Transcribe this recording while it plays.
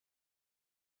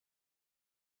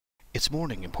It's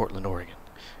morning in Portland, Oregon,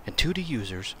 and 2D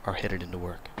users are headed into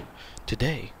work.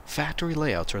 Today, factory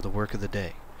layouts are the work of the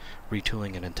day,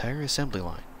 retooling an entire assembly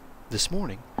line. This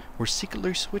morning, we're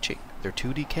secretly switching their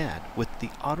 2D CAD with the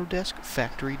Autodesk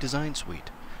Factory Design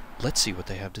Suite. Let's see what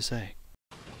they have to say.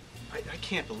 I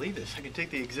can't believe this. I can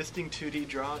take the existing 2D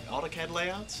AutoCAD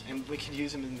layouts and we can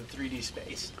use them in the 3D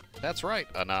space. That's right,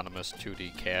 anonymous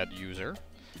 2D CAD user.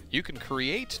 You can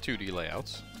create 2D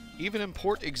layouts, even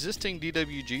import existing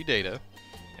DWG data,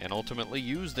 and ultimately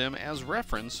use them as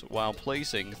reference while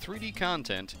placing 3D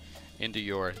content into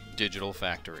your digital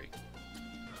factory.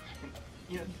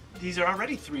 You know, these are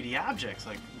already 3D objects,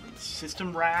 like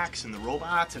system racks and the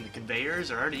robots and the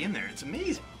conveyors are already in there. It's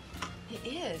amazing. It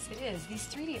is. These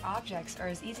 3D objects are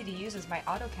as easy to use as my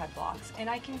AutoCAD blocks, and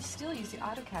I can still use the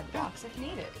AutoCAD blocks if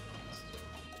needed.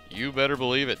 You better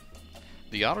believe it.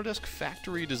 The Autodesk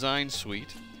Factory Design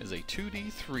Suite is a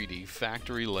 2D, 3D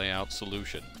factory layout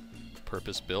solution,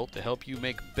 purpose-built to help you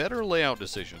make better layout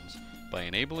decisions by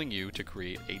enabling you to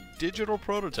create a digital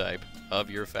prototype of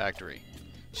your factory.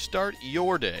 Start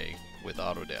your day with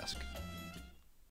Autodesk.